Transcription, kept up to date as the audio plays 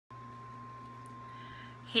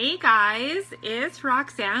Hey guys, it's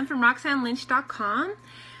Roxanne from RoxanneLynch.com.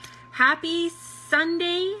 Happy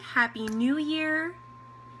Sunday, Happy New Year,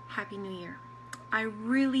 Happy New Year. I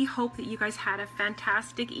really hope that you guys had a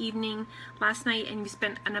fantastic evening last night and you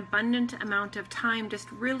spent an abundant amount of time just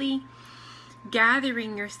really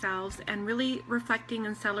gathering yourselves and really reflecting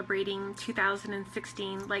and celebrating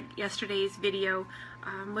 2016. Like yesterday's video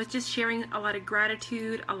was just sharing a lot of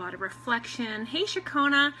gratitude, a lot of reflection. Hey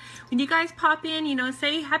Shakona, when you guys pop in,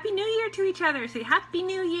 say Happy New Year to each other. Say Happy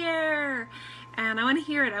New Year. And I want to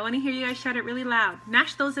hear it. I want to hear you guys shout it really loud.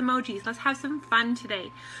 Mash those emojis. Let's have some fun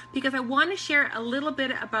today, because I want to share a little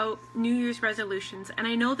bit about New Year's resolutions. And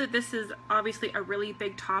I know that this is obviously a really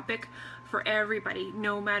big topic for everybody,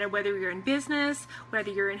 no matter whether you're in business, whether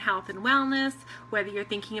you're in health and wellness, whether you're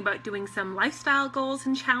thinking about doing some lifestyle goals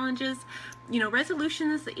and challenges.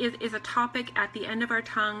 Resolutions is a topic at the end of our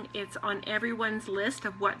tongue. It's on everyone's list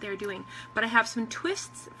of what they're doing. But I have some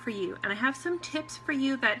twists for you, and I have some tips for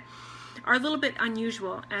you that are a little bit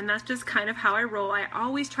unusual, and that's just kind of how I roll. I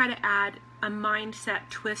always try to add a mindset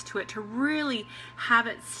twist to it to really have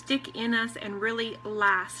it stick in us and really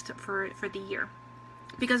last for the year.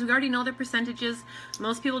 Because we already know the percentages.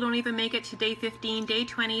 Most people don't even make it to day 15, day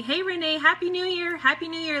 20. Hey Renee, Happy New Year. Happy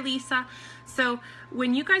New Year, Lisa. So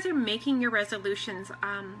when you guys are making your resolutions,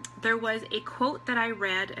 there was a quote that I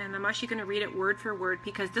read, and I'm actually going to read it word for word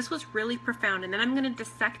because this was really profound. And then I'm going to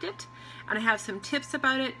dissect it, and I have some tips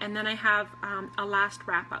about it, and then I have a last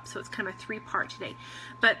wrap up. So it's kind of a three-part today.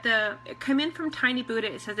 But it came in from Tiny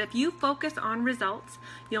Buddha. It says, if you focus on results,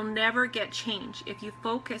 you'll never get change. If you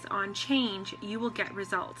focus on change, you will get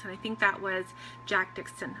results. And I think that was Jack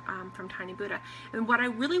Dixon from Tiny Buddha. And what I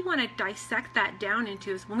really want to dissect that down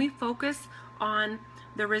into is when we focus on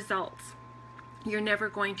the results, you're never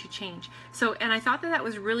going to change. So, and I thought that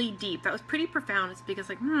was really deep. That was pretty profound. It's because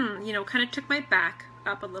kind of took my back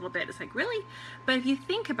up a little bit. It's like, really? But if you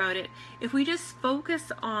think about it, if we just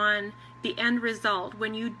focus on the end result,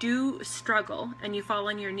 when you do struggle and you fall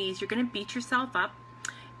on your knees, you're going to beat yourself up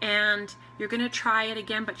and you're going to try it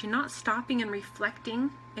again, but you're not stopping and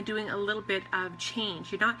reflecting and doing a little bit of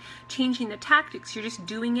change. You're not changing the tactics. You're just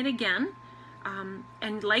doing it again.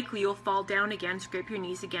 And likely you'll fall down again, scrape your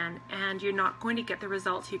knees again, and you're not going to get the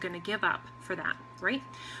results. You're going to give up for that, right?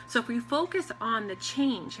 So if we focus on the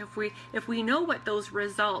change, if we know what those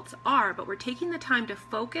results are, but we're taking the time to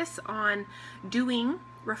focus on doing,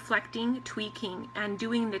 reflecting, tweaking, and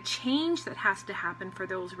doing the change that has to happen for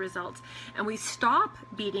those results, and we stop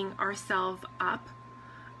beating ourselves up,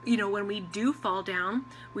 when we do fall down,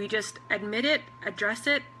 we just admit it, address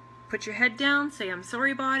it, put your head down, say I'm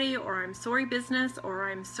sorry body, or I'm sorry business, or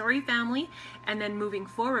I'm sorry family, and then moving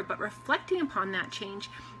forward, but reflecting upon that change,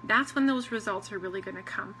 that's when those results are really going to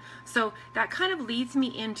come. So that kind of leads me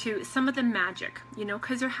into some of the magic,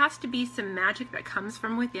 because there has to be some magic that comes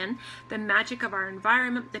from within, the magic of our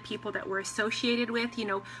environment, the people that we're associated with.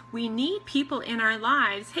 We need people in our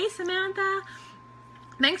lives. Hey Samantha,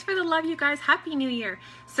 thanks for the love, you guys. Happy New Year.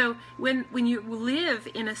 So when you live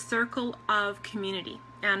in a circle of community,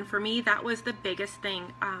 and for me, that was the biggest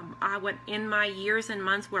thing. I went in my years and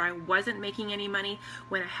months where I wasn't making any money,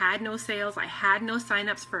 when I had no sales, I had no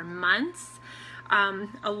signups for months,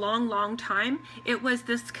 a long time. It was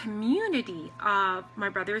this community of my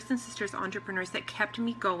brothers and sisters, entrepreneurs, that kept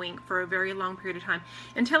me going for a very long period of time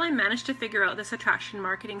until I managed to figure out this attraction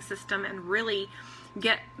marketing system and really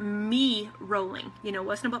get me rolling. It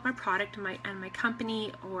wasn't about my product and my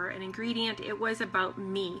company or an ingredient. It was about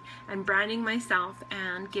me and branding myself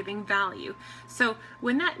and giving value. So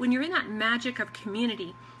when you're in that magic of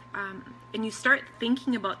community, and you start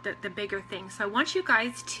thinking about the bigger things. So I want you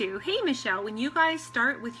guys to, hey Michelle, when you guys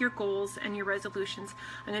start with your goals and your resolutions,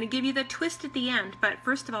 I'm going to give you the twist at the end. But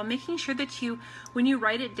first of all, making sure that when you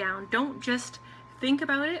write it down, don't just think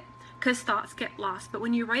about it, because thoughts get lost. But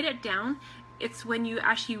when you write it down, it's when you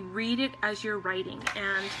actually read it as you're writing.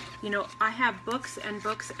 And I have books and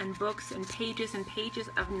books and books and pages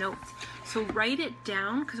of notes. So write it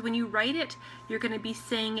down, because when you write it, you're going to be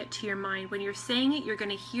saying it to your mind. When you're saying it, you're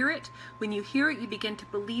going to hear it. When you hear it, you begin to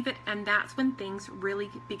believe it, and that's when things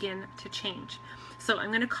really begin to change. So I'm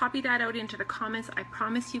going to copy that out into the comments, I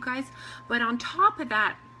promise you guys. But on top of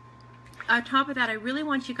that, I really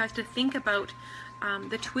want you guys to think about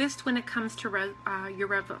the twist when it comes to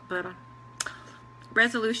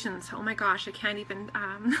resolutions. Oh my gosh, I can't even,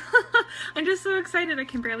 I'm just so excited I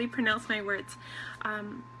can barely pronounce my words.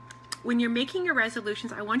 When you're making your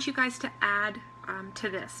resolutions, I want you guys to add to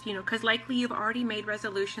this, because likely you've already made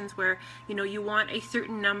resolutions where, you want a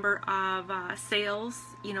certain number of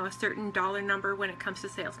sales, a certain dollar number when it comes to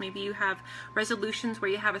sales. Maybe you have resolutions where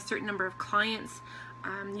you have a certain number of clients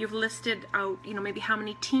You've listed out, maybe how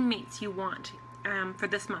many teammates you want for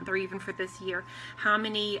this month or even for this year. How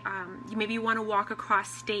many, maybe you want to walk across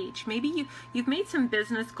stage. Maybe you've made some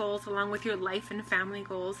business goals along with your life and family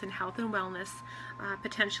goals and health and wellness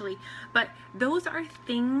potentially. But those are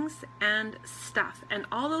things and stuff. And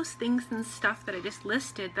all those things and stuff that I just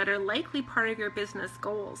listed that are likely part of your business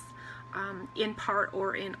goals, in part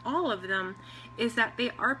or in all of them, is that they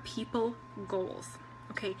are people goals.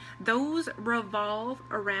 Okay, those revolve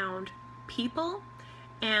around people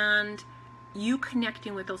and you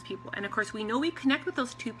connecting with those people. And of course, we know we connect with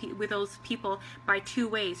those people by two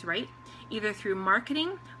ways, right? Either through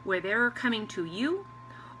marketing, where they're coming to you,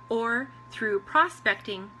 or through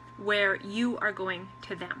prospecting, where you are going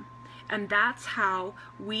to them. And that's how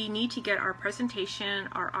we need to get our presentation,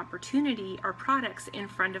 our opportunity, our products in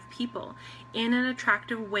front of people in an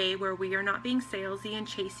attractive way where we are not being salesy and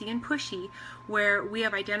chasey and pushy, where we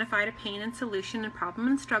have identified a pain and solution and problem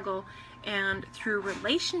and struggle, and through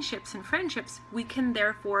relationships and friendships, we can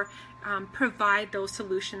therefore provide those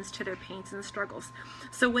solutions to their pains and struggles.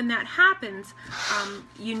 So when that happens,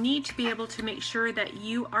 you need to be able to make sure that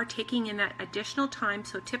you are taking in that additional time.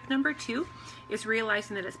 So tip number 2 is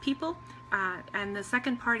realizing that it's people. And the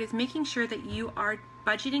second part is making sure that you are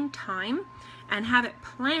budgeting time and have it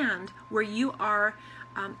planned where you are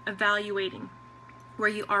evaluating, where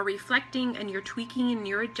you are reflecting and you're tweaking and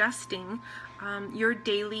you're adjusting your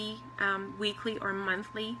daily, weekly, or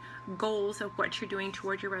monthly goals of what you're doing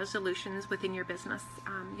toward your resolutions within your business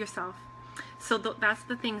yourself. So that's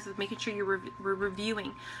the things, of making sure you're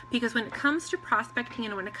reviewing, because when it comes to prospecting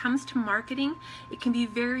and when it comes to marketing, it can be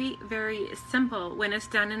very, very simple when it's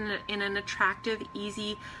done in an attractive,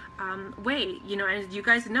 easy way. As you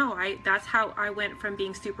guys know, that's how I went from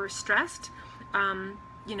being super stressed, and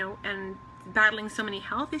battling so many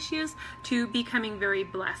health issues to becoming very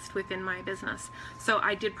blessed within my business. So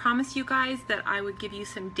I did promise you guys that I would give you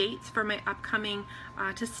some dates for my upcoming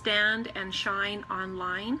to stand and shine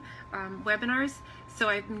online webinars. So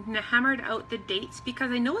I've hammered out the dates because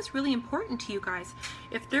I know it's really important to you guys.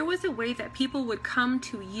 If there was a way that people would come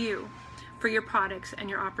to you for your products and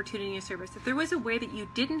your opportunity and your service, if there was a way that you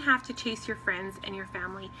didn't have to chase your friends and your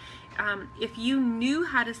family, if you knew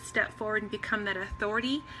how to step forward and become that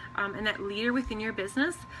authority and that leader within your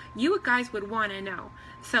business, you guys would want to know.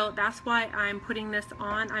 So that's why I'm putting this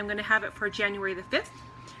on. I'm going to have it for January the 5th,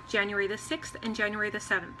 January the 6th, and January the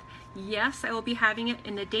 7th. Yes, I will be having it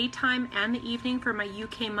in the daytime and the evening for my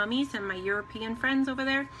UK mummies and my European friends over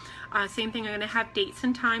there. Same thing, I'm going to have dates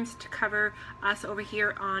and times to cover us over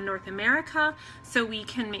here on North America, so we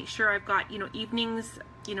can make sure I've got, evenings.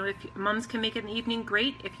 If mums can make it in the evening,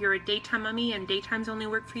 great. If you're a daytime mummy and daytimes only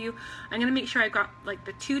work for you, I'm going to make sure I've got like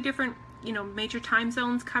the 2 different, major time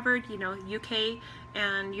zones covered, UK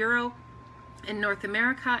and Euro in North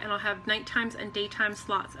America, and I'll have night times and daytime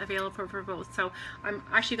slots available for both. So I'm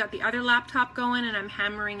actually got the other laptop going and I'm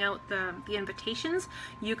hammering out the invitations.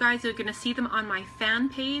 You guys are going to see them on my fan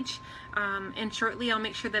page, and shortly I'll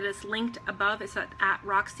make sure that it's linked above. It's at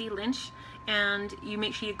Roxy Lynch, and you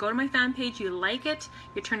make sure you go to my fan page, you like it,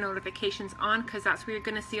 you turn notifications on, because that's where you're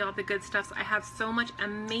going to see all the good stuff. So I have so much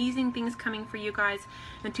amazing things coming for you guys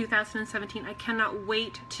in 2017. I cannot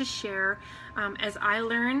wait to share. As I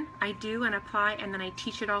learn, I do and apply, and then I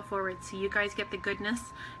teach it all forward, so you guys get the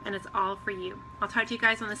goodness, and it's all for you. I'll talk to you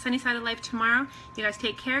guys on the sunny side of life tomorrow. You guys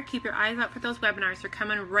take care. Keep your eyes out for those webinars. They're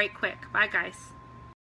coming right quick. Bye, guys.